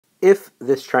if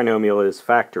this trinomial is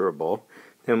factorable,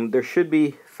 then there should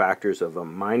be factors of a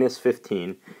minus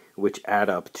 15 which add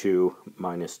up to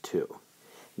minus 2.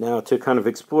 Now, to kind of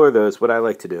explore those, what I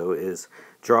like to do is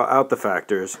draw out the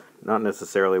factors, not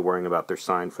necessarily worrying about their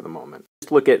sign for the moment.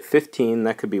 Just look at 15,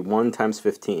 that could be 1 times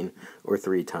 15 or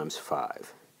 3 times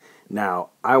 5. Now,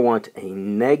 I want a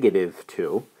negative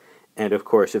 2, and of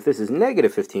course, if this is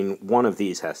negative 15, one of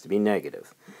these has to be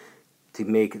negative. To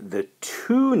make the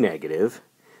 2 negative,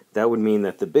 that would mean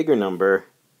that the bigger number,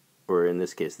 or in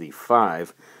this case the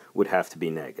 5, would have to be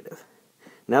negative.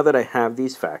 Now that I have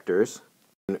these factors,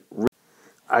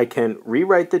 I can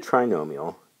rewrite the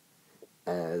trinomial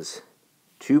as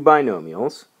two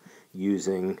binomials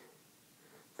using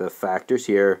the factors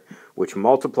here, which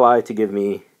multiply to give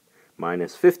me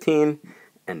minus 15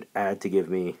 and add to give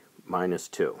me minus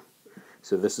 2.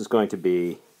 So this is going to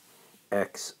be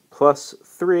x plus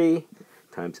 3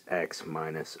 times x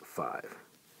minus 5.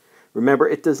 Remember,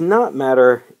 it does not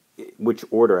matter which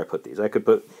order I put these. I could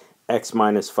put x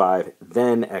minus 5,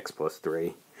 then x plus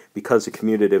 3. Because the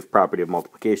commutative property of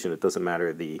multiplication, it doesn't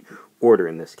matter the order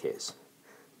in this case.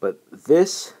 But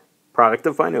this product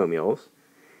of binomials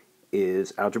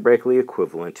is algebraically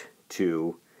equivalent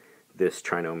to this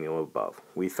trinomial above.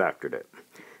 We factored it.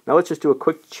 Now let's just do a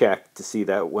quick check to see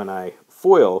that when I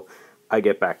FOIL, I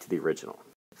get back to the original.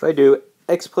 If I do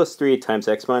x plus 3 times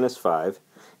x minus 5,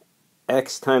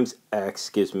 x times x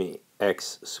gives me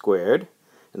x squared.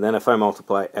 And then if I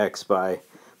multiply x by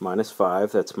minus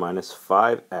 5, that's minus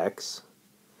 5x.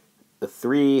 The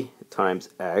 3 times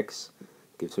x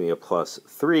gives me a plus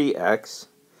 3x.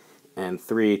 And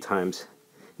 3 times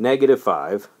negative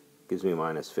 5 gives me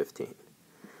minus 15,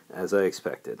 as I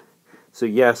expected. So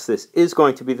yes, this is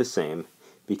going to be the same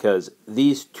because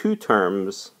these two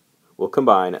terms will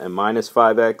combine. A minus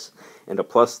 5x and a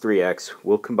plus 3x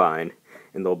will combine,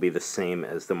 and they'll be the same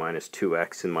as the minus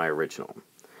 2x in my original.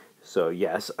 So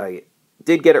yes, I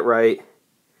did get it right.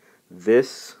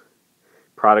 This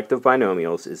product of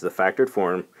binomials is the factored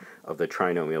form of the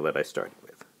trinomial that I started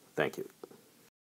with. Thank you.